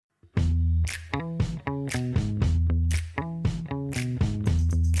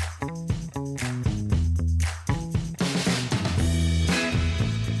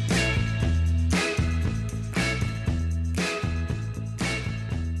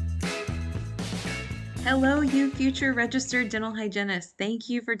Hello, you future registered dental hygienists. Thank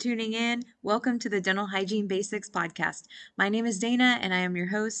you for tuning in. Welcome to the Dental Hygiene Basics podcast. My name is Dana and I am your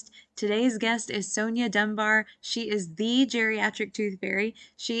host. Today's guest is Sonya Dunbar. She is the geriatric tooth fairy.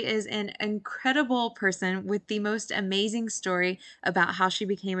 She is an incredible person with the most amazing story about how she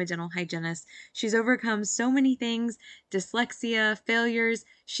became a dental hygienist. She's overcome so many things, dyslexia, failures.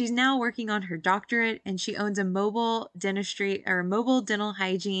 She's now working on her doctorate and she owns a mobile dental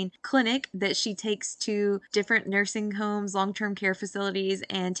hygiene clinic that she takes to different nursing homes, long-term care facilities,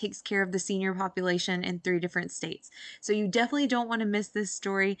 and takes care of the senior population in 3 different states. So you definitely don't want to miss this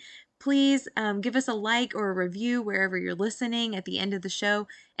story. Please give us a like or a review wherever you're listening at the end of the show.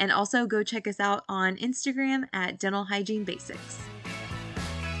 And also go check us out on Instagram at Dental Hygiene Basics.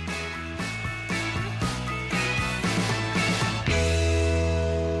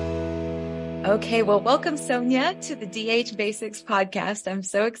 Okay, well, welcome, Sonya, to the DH Basics podcast. I'm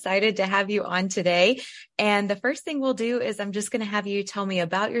so excited to have you on today. And the first thing we'll do is I'm just going to have you tell me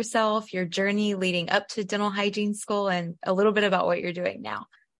about yourself, your journey leading up to dental hygiene school, and a little bit about what you're doing now.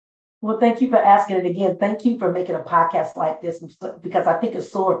 Well, thank you for asking it again. Thank you for making a podcast like this because I think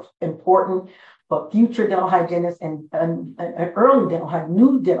it's so important for future dental hygienists and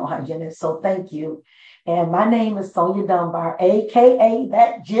new dental hygienists. So thank you. And my name is Sonya Dunbar, aka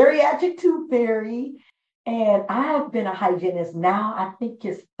that geriatric tooth fairy. And I have been a hygienist now, I think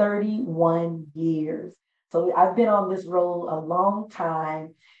it's 31 years. So I've been on this road a long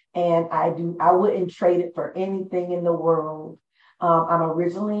time, and I wouldn't trade it for anything in the world. I'm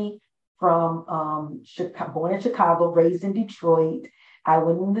originally from Chicago, born in Chicago, raised in Detroit. I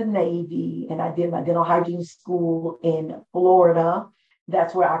went in the Navy and I did my dental hygiene school in Florida.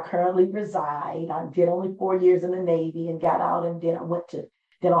 That's where I currently reside. I did only 4 years in the Navy and got out, and then I went to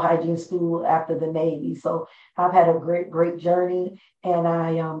dental hygiene school after the Navy. So I've had a great journey. And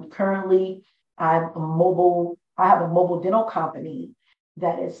I I have a mobile dental company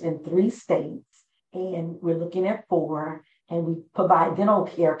that is in 3 states, and we're looking at 4. And we provide dental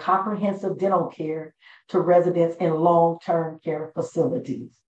care, comprehensive dental care to residents in long-term care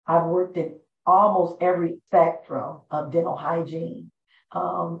facilities. I've worked in almost every spectrum of dental hygiene,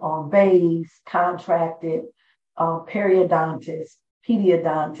 on base, contracted, periodontist,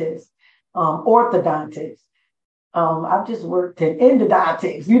 pediodontist, orthodontist. I've just worked in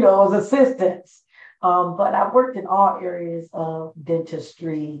endodontics, as assistants. But I've worked in all areas of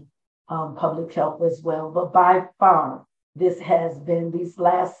dentistry, public health as well. But by far, this has been these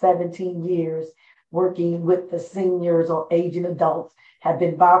last 17 years working with the seniors or aging adults have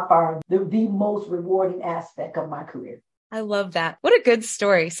been by far the most rewarding aspect of my career. I love that. What a good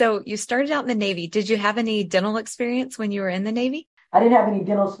story. So you started out in the Navy. Did you have any dental experience when you were in the Navy? I didn't have any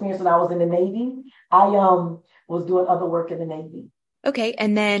dental experience when I was in the Navy. I was doing other work in the Navy. Okay.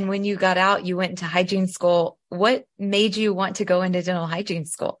 And then when you got out, you went into hygiene school. What made you want to go into dental hygiene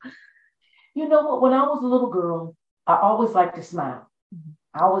school? You know what? When I was a little girl, I always liked to smile.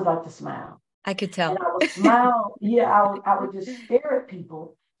 I always liked to smile. I could tell. And I would smile. I would just stare at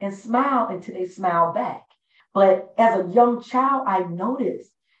people and smile until they smiled back. But as a young child, I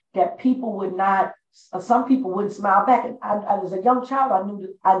noticed that some people wouldn't smile back. And as a young child,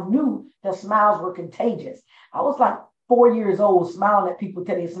 I knew that smiles were contagious. I was like 4 years old, smiling at people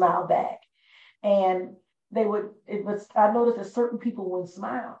till they smiled back. And I noticed that certain people wouldn't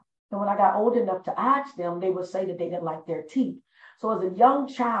smile. And when I got old enough to ask them, they would say that they didn't like their teeth. So as a young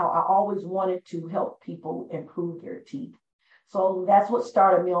child, I always wanted to help people improve their teeth. So that's what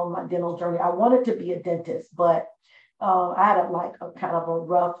started me on my dental journey. I wanted to be a dentist, but I had a kind of a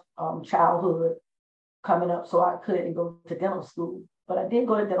rough childhood coming up, so I couldn't go to dental school. But I did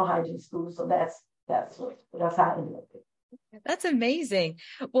go to dental hygiene school, so that's how I ended up there. That's amazing.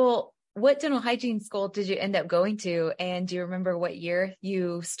 Well, what dental hygiene school did you end up going to? And do you remember what year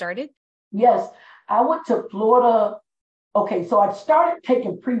you started? Yes, I went to Florida. Okay, so I started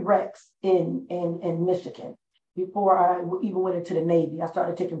taking prereqs in Michigan before I even went into the Navy. I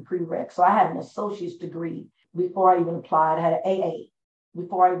started taking prereqs. So I had an associate's degree before I even applied. I had an AA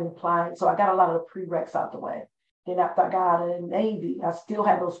before I even applied. So I got a lot of the prereqs out the way. Then after I got out of the Navy, I still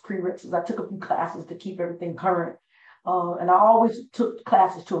had those prereqs. I took a few classes to keep everything current. And I always took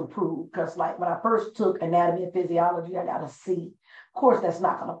classes to improve because like when I first took anatomy and physiology, I got a C. Of course, that's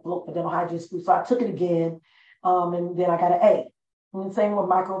not going to float for dental hygiene school. So I took it again. And then I got an A. And same with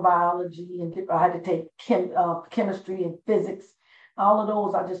microbiology, and I had to take chemistry and physics. All of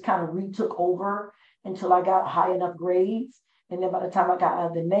those I just kind of retook over until I got high enough grades. And then by the time I got out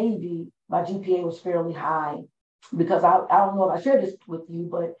of the Navy, my GPA was fairly high because I don't know if I shared this with you,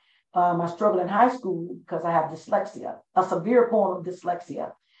 but I struggled in high school because I have dyslexia, a severe form of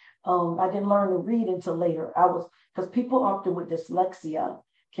dyslexia. I didn't learn to read until later. Because people often with dyslexia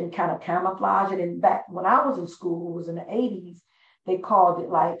can kind of camouflage it. And back when I was in school, it was in the 80s, they called it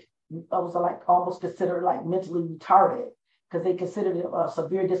like, I was like almost considered like mentally retarded because they considered it a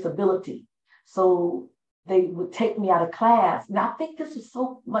severe disability. So they would take me out of class. And I think this is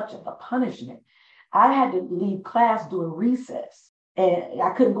so much of a punishment. I had to leave class during recess. And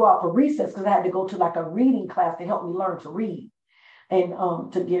I couldn't go out for recess because I had to go to like a reading class to help me learn to read and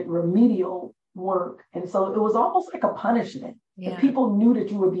to get remedial work. And so it was almost like a punishment. And people knew that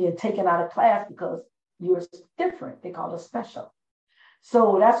you were being taken out of class because you were different. They called it special.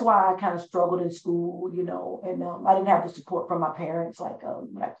 So that's why I kind of struggled in school, you know, and I didn't have the support from my parents, like a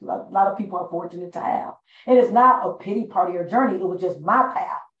lot of people are fortunate to have. And it's not a pity party or journey. It was just my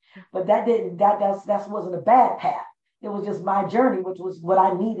path. But that wasn't a bad path. It was just my journey, which was what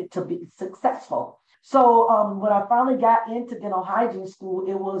I needed to be successful. So when I finally got into dental hygiene school,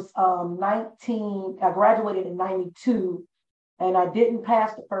 it was I graduated in 92 and I didn't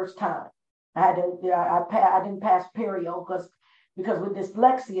pass the first time. I didn't pass perio because with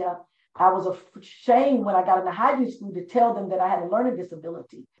dyslexia, I was ashamed when I got into hygiene school to tell them that I had a learning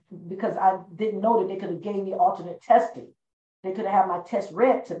disability because I didn't know that they could have gave me alternate testing. They could have had my test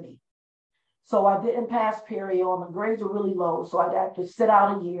read to me. So I didn't pass perio. My grades were really low, so I had to sit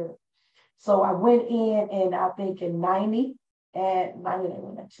out a year. So I went in I think in 90 and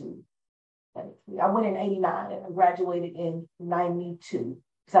 90, I went in 89 and I graduated in 92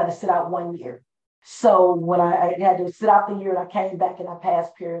 because I had to sit out 1 year. So when I had to sit out the year, and I came back and I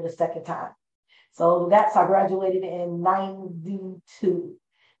passed period the second time. So I graduated in 92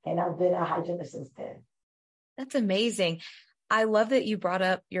 and I've been a hygienist since then. That's amazing. I love that you brought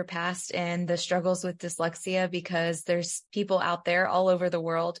up your past and the struggles with dyslexia because there's people out there all over the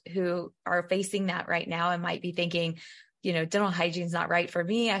world who are facing that right now and might be thinking, you know, dental hygiene is not right for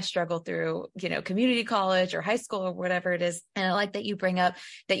me. I struggle through, you know, community college or high school or whatever it is. And I like that you bring up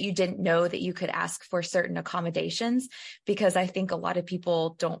that you didn't know that you could ask for certain accommodations, because I think a lot of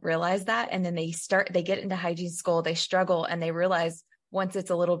people don't realize that. And then they get into hygiene school, they struggle, and they realize once it's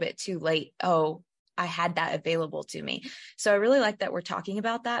a little bit too late, oh, I had that available to me. So I really like that we're talking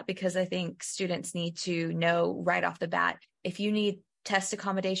about that, because I think students need to know right off the bat, if you need test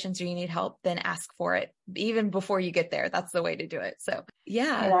accommodations or you need help, then ask for it even before you get there. That's the way to do it. So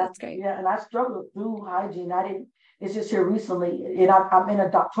that's great. Yeah, and I struggled through hygiene. It's just here recently, and I'm in a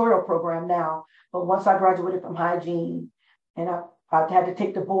doctoral program now, but once I graduated from hygiene and I had to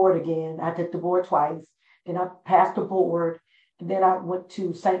take the board again, I took the board twice, then I passed the board, and then I went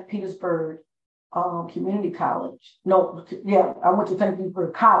to St. Petersburg Community College. I went to St.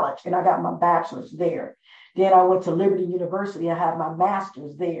 Petersburg College and I got my bachelor's there. Then I went to Liberty University. I had my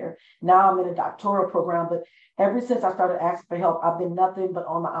master's there. Now I'm in a doctoral program. But ever since I started asking for help, I've been nothing but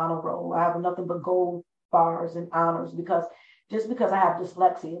on the honor roll. I have nothing but gold bars and honors, because just because I have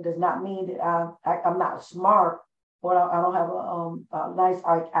dyslexia does not mean that I'm not smart or I don't have a nice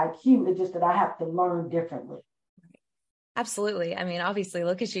IQ. It's just that I have to learn differently. Absolutely. I mean, obviously,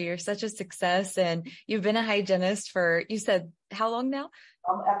 look at you. You're such a success, and you've been a hygienist for, you said, how long now?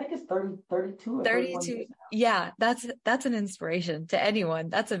 I think it's 32 or 32. Yeah, that's an inspiration to anyone.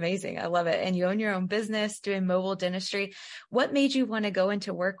 That's amazing. I love it. And you own your own business doing mobile dentistry. What made you want to go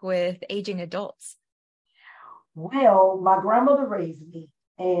into work with aging adults? Well, my grandmother raised me,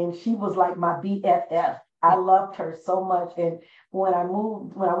 and she was like my BFF. I loved her so much. And when I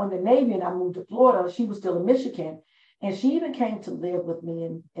went to the Navy and I moved to Florida, she was still in Michigan. And she even came to live with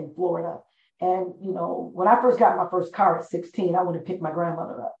me in Florida. And, you know, when I first got my first car at 16, I went to pick my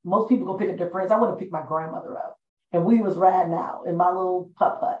grandmother up. Most people go pick up their friends. I went to pick my grandmother up. And we was riding out in my little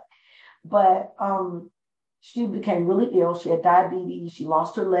putt-putt. But she became really ill. She had diabetes. She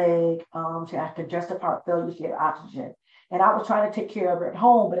lost her leg. She had congestive heart failure. She had oxygen. And I was trying to take care of her at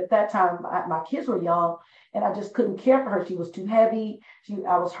home. But at that time, my kids were young, and I just couldn't care for her. She was too heavy.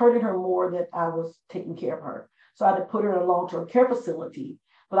 I was hurting her more than I was taking care of her. So I had to put her in a long-term care facility,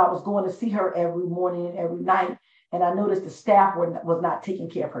 but I was going to see her every morning and every night. And I noticed the staff was not taking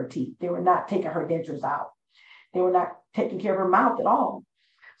care of her teeth. They were not taking her dentures out. They were not taking care of her mouth at all.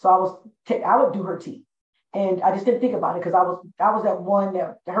 So I would do her teeth. And I just didn't think about it because I was that one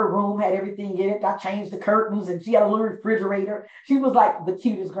that her room had everything in it. I changed the curtains and she had a little refrigerator. She was like the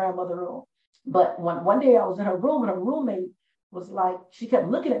cutest grandmother room. But one day I was in her room and her roommate was like, she kept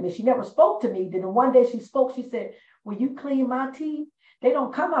looking at me. She never spoke to me. Then one day she spoke. She said, "Will you clean my teeth? They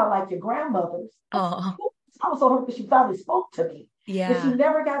don't come out like your grandmother's." Oh, I was so hurt because she finally spoke to me. Yeah. And she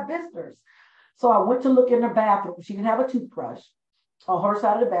never got visitors. So I went to look in her bathroom. She didn't have a toothbrush on her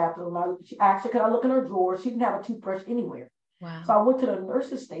side of the bathroom. She asked her, could I look in her drawer? She didn't have a toothbrush anywhere. So Wow. I went to the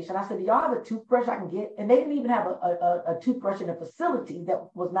nurse's station. I said, do y'all have a toothbrush I can get? And they didn't even have a toothbrush in the facility that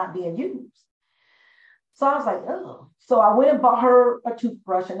was not being used. So I was like, oh. So I went and bought her a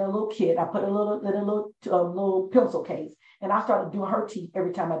toothbrush and a little kit. I put a little in a little pencil case, and I started doing her teeth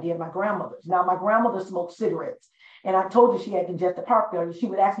every time I did my grandmother's. Now my grandmother smoked cigarettes, and I told her she had congestive heart failure. She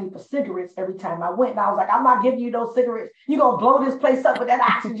would ask me for cigarettes every time I went, and I was like, I'm not giving you those cigarettes. You're gonna blow this place up with that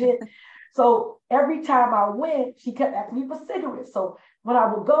oxygen. So every time I went, she kept asking me for cigarettes. So when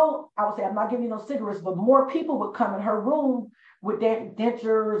I would go, I would say, I'm not giving you no cigarettes, but more people would come in her room with their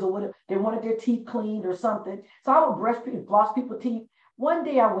dentures or whatever. They wanted their teeth cleaned or something. So I would floss people's teeth. One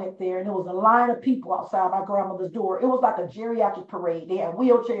day I went there and there was a line of people outside my grandmother's door. It was like a geriatric parade. They had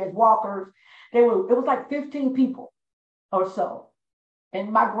wheelchairs, walkers. It was like 15 people or so.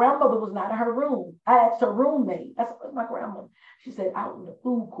 And my grandmother was not in her room. I asked her roommate. That's my grandmother. She said, out in the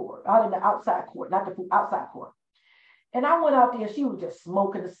food court, out in the outside court, not the food, outside court. And I went out there, she was just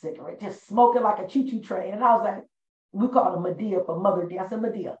smoking a cigarette, just smoking like a choo-choo train. And I was like, we called her Medea for Mother Day. I said,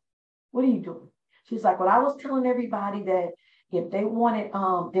 Medea, what are you doing? She's like, well, I was telling everybody that if they wanted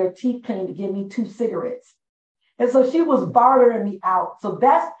their teeth cleaned to give me 2 cigarettes. And so she was bartering me out. So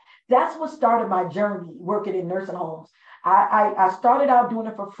that's what started my journey working in nursing homes. I started out doing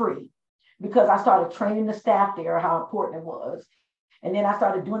it for free because I started training the staff there how important it was. And then I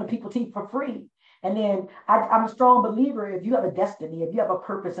started doing the people teeth for free. And then I'm a strong believer, if you have a destiny, if you have a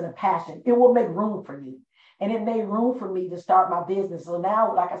purpose and a passion, it will make room for you. And it made room for me to start my business. So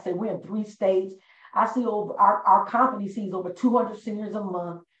now, like I said, we're in 3 states. I see over our company sees over 200 seniors a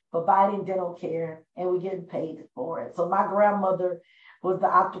month providing dental care, and we're getting paid for it. So my grandmother was the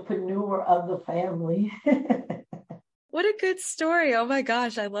entrepreneur of the family. What a good story. Oh my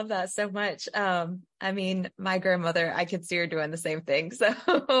gosh, I love that so much. I mean, my grandmother, I could see her doing the same thing. So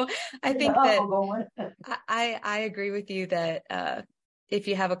I think that I agree with you that if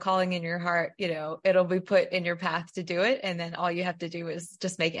you have a calling in your heart, it'll be put in your path to do it. And then all you have to do is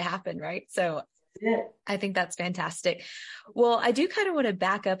just make it happen, right? So Yeah. I think that's fantastic. Well, I do kind of want to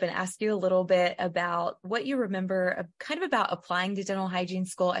back up and ask you a little bit about what you remember kind of about applying to dental hygiene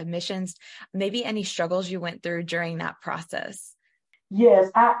school admissions, maybe any struggles you went through during that process.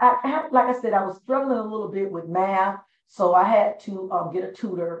 Yes, like I said, I was struggling a little bit with math, so I had to get a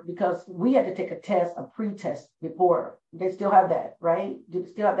tutor because we had to take a test, a pre-test before. They still have that, right? Do they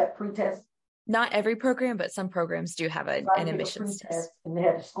still have that pre-test? Not every program, but some programs do have So I an had to take a admissions test. pre-test, and they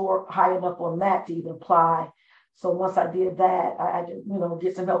had to score high enough on that to even apply. So once I did that, I had to,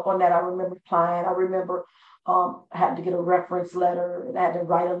 get some help on that. I remember applying. I remember had to get a reference letter, and I had to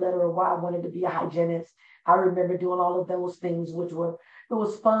write a letter of why I wanted to be a hygienist. I remember doing all of those things, it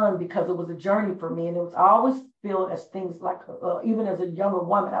was fun because it was a journey for me, and I always feel as things like even as a younger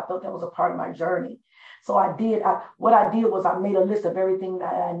woman, I felt that was a part of my journey. So what I did was I made a list of everything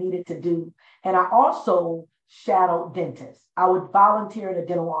that I needed to do. And I also shadowed dentists. I would volunteer in a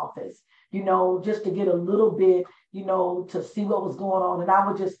dental office, just to get a little bit, to see what was going on. And I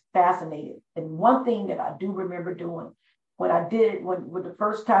was just fascinated. And one thing that I do remember doing when the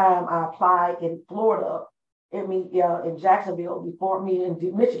first time I applied in Florida, in Jacksonville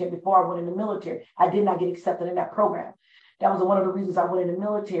in Michigan before I went in the military, I did not get accepted in that program. That was one of the reasons I went in the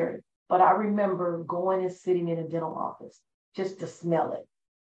military. But I remember going and sitting in a dental office just to smell it,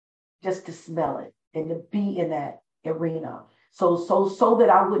 and to be in that arena. So that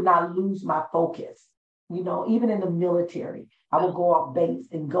I would not lose my focus. Even in the military, I would go off base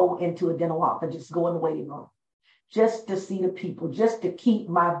and go into a dental office, just go in the waiting room, just to see the people, just to keep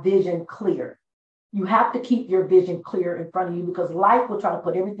my vision clear. You have to keep your vision clear in front of you because life will try to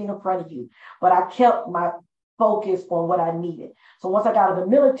put everything in front of you. But I kept my focus on what I needed. So once I got out of the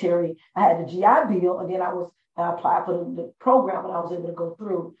military, I had the GI Bill, and then I applied for the program, and I was able to go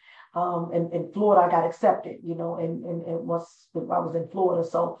through. In Florida, I got accepted, and once I was in Florida.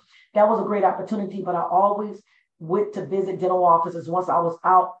 So that was a great opportunity, but I always went to visit dental offices once I was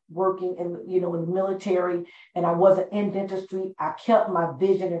out working in the military and I wasn't in dentistry. I kept my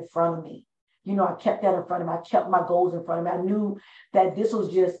vision in front of me. I kept that in front of me. I kept my goals in front of me. I knew that this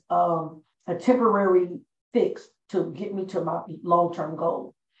was just a temporary fix to get me to my long-term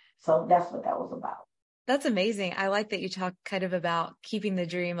goal. So that's what that was about. That's amazing. I like that you talk kind of about keeping the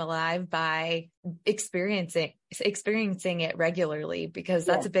dream alive by experiencing it regularly, because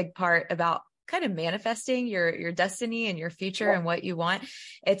that's a big part about kind of manifesting your destiny and your future and what you want.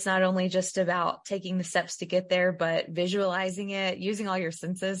 It's not only just about taking the steps to get there, but visualizing it, using all your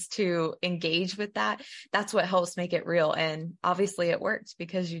senses to engage with that. That's what helps make it real. And obviously it worked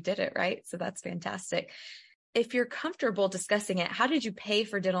because you did it, right? So that's fantastic. if you're comfortable discussing it, how did you pay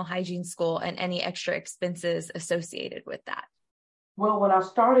for dental hygiene school and any extra expenses associated with that? Well, when I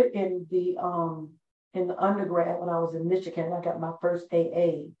started in the undergrad, when I was in Michigan, I got my first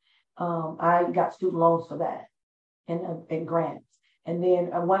AA. I got student loans for that and grants. And then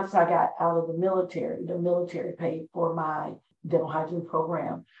once I got out of the military paid for my dental hygiene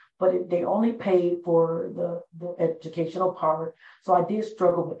program, but they only paid for the educational part. So I did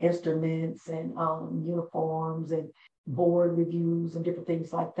struggle with instruments and uniforms and board reviews and different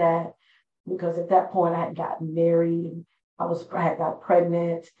things like that. Because at that point I had gotten married and I had got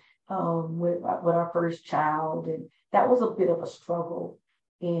pregnant with our first child, and that was a bit of a struggle.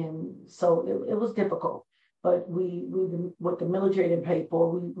 And so it was difficult. But we what the military didn't pay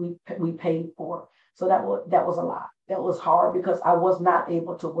for, we paid for. So that was a lot. That was hard because I was not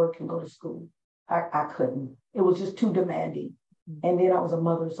able to work and go to school. I couldn't. It was just too demanding. And then I was a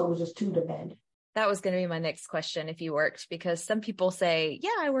mother, so it was just too demanding. That was going to be my next question, if you worked, because some people say,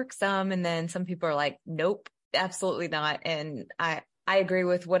 yeah, I work some. And then some people are like, nope, absolutely not. And I agree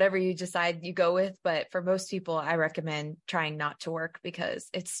with whatever you decide you go with. But for most people, I recommend trying not to work because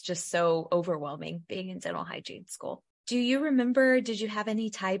it's just so overwhelming being in dental hygiene school. Do you remember, did you have any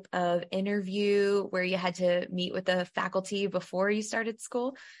type of interview where you had to meet with the faculty before you started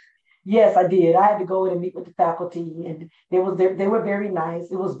school? Yes, I did. I had to go in and meet with the faculty, and they were very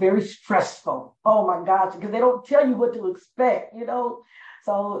nice. It was very stressful. Oh my gosh, because they don't tell you what to expect, you know.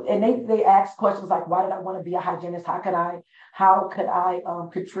 So, and they asked questions like, why did I want to be a hygienist? How could I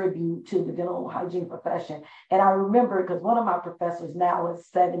contribute to the dental hygiene profession? And I remember because one of my professors now is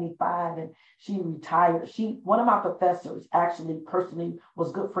 75 and she retired. One of my professors actually personally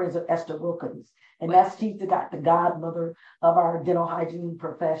was good friends with Esther Wilkins. And she's the godmother of our dental hygiene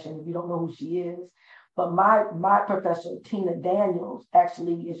profession, if you don't know who she is. But my professor, Tina Daniels,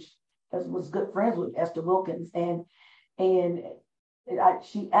 actually was good friends with Esther Wilkins. And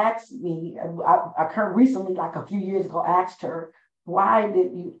she asked me, I recently, like a few years ago, asked her, why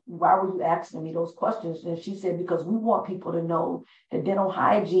were you asking me those questions? And she said, because we want people to know that dental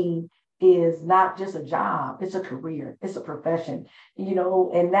hygiene is not just a job, it's a career, it's a profession, you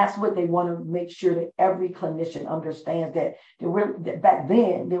know, and that's what they want to make sure that every clinician understands that back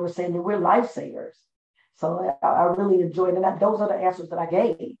then they were saying that we're lifesavers. So I really enjoyed it. And those are the answers that I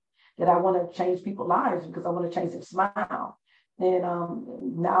gave, that I want to change people's lives because I want to change their smile. And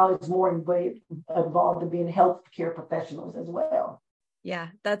now it's more involved in being healthcare professionals as well. Yeah,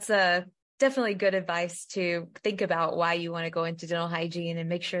 that's definitely good advice to think about why you want to go into dental hygiene and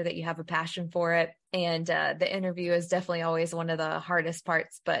make sure that you have a passion for it. And the interview is definitely always one of the hardest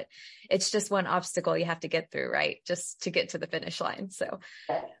parts, but it's just one obstacle you have to get through, right? Just to get to the finish line. So,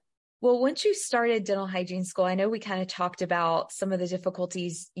 well, once you started dental hygiene school, I know we kind of talked about some of the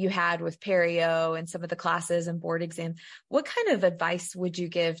difficulties you had with perio and some of the classes and board exams. What kind of advice would you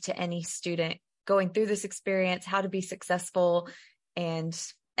give to any student going through this experience, how to be successful, and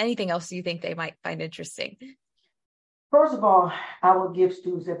anything else you think they might find interesting? First of all, I will give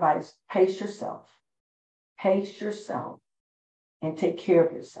students advice: pace yourself, and take care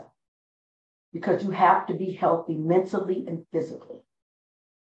of yourself, because you have to be healthy mentally and physically.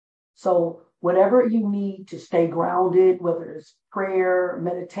 So whatever you need to stay grounded, whether it's prayer,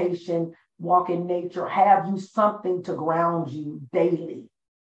 meditation, walk in nature, have you something to ground you daily,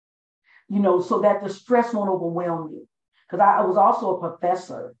 you know, so that the stress won't overwhelm you. Because I was also a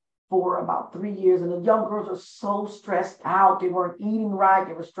professor for about 3 years, and the young girls are so stressed out. They weren't eating right.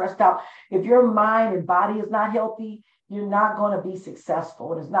 They were stressed out. If your mind and body is not healthy, you're not going to be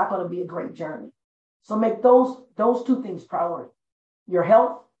successful, and it's not going to be a great journey. So make those two things priority: your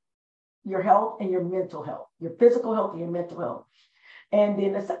health and your mental health, your physical health and your mental health. And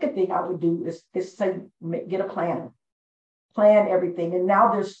then the second thing I would do is say, get a planner, plan everything. And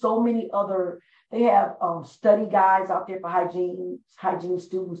now there's so many they have study guides out there for hygiene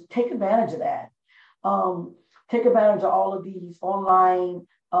students. Take advantage of that. Take advantage of all of these online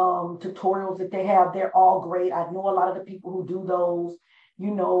tutorials that they have. They're all great. I know a lot of the people who do those, you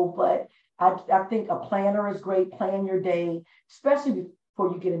know, but I think a planner is great. Plan your day, especially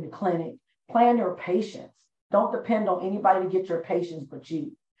before you get in the clinic. Plan your patients. Don't depend on anybody to get your patients but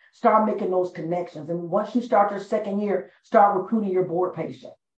you. Start making those connections. And once you start your second year, start recruiting your board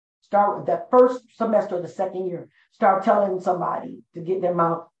patient. Start with that first semester of the second year. Start telling somebody to get their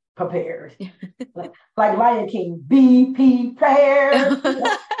mouth prepared. like Lion King, be prepared.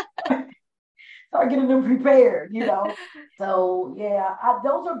 Start getting them prepared, you know. So yeah,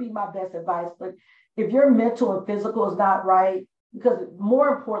 those would be my best advice. But if your mental and physical is not right, because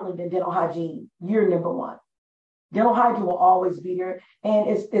more importantly than dental hygiene, you're number one. Dental hygiene will always be there. And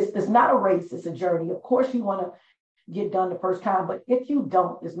it's not a race, it's a journey. Of course, you want to get done the first time, but if you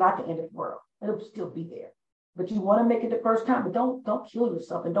don't, it's not the end of the world. It'll still be there. But you want to make it the first time, but don't kill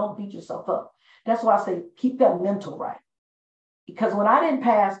yourself and don't beat yourself up. That's why I say keep that mental right. Because when I didn't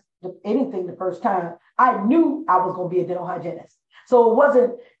pass anything the first time, I knew I was going to be a dental hygienist. So it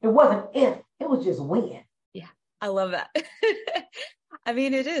wasn't if, it was just when. Yeah, I love that. I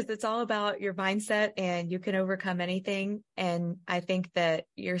mean, it is. It's all about your mindset and you can overcome anything. And I think that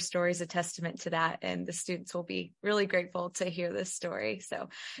your story is a testament to that. And the students will be really grateful to hear this story. So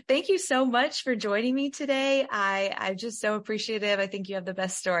thank you so much for joining me today. I'm just so appreciative. I think you have the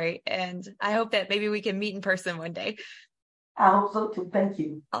best story. And I hope that maybe we can meet in person one day. I hope so too. Thank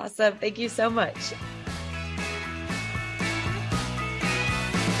you. Awesome. Thank you so much.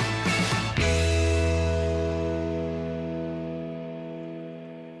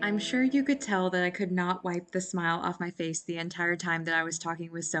 I'm sure you could tell that I could not wipe the smile off my face the entire time that I was talking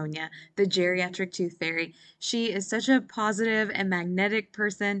with Sonya, the geriatric tooth fairy. She is such a positive and magnetic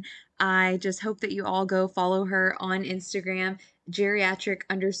person. I just hope that you all go follow her on Instagram,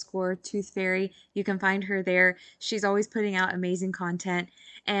 geriatric_tooth fairy. You can find her there. She's always putting out amazing content.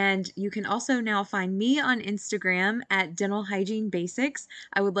 And you can also now find me on Instagram at Dental Hygiene Basics.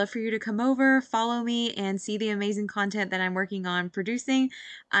 I would love for you to come over, follow me, and see the amazing content that I'm working on producing.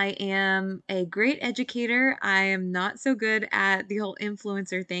 I am a great educator. I am not so good at the whole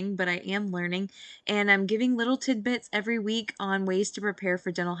influencer thing, but I am learning. And I'm giving little tidbits every week on ways to prepare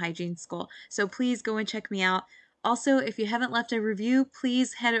for dental hygiene school. So please go and check me out. Also, if you haven't left a review,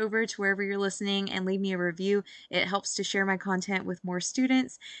 please head over to wherever you're listening and leave me a review. It helps to share my content with more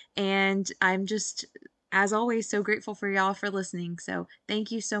students. And I'm just, as always, so grateful for y'all for listening. So thank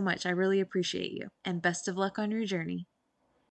you so much. I really appreciate you. And best of luck on your journey.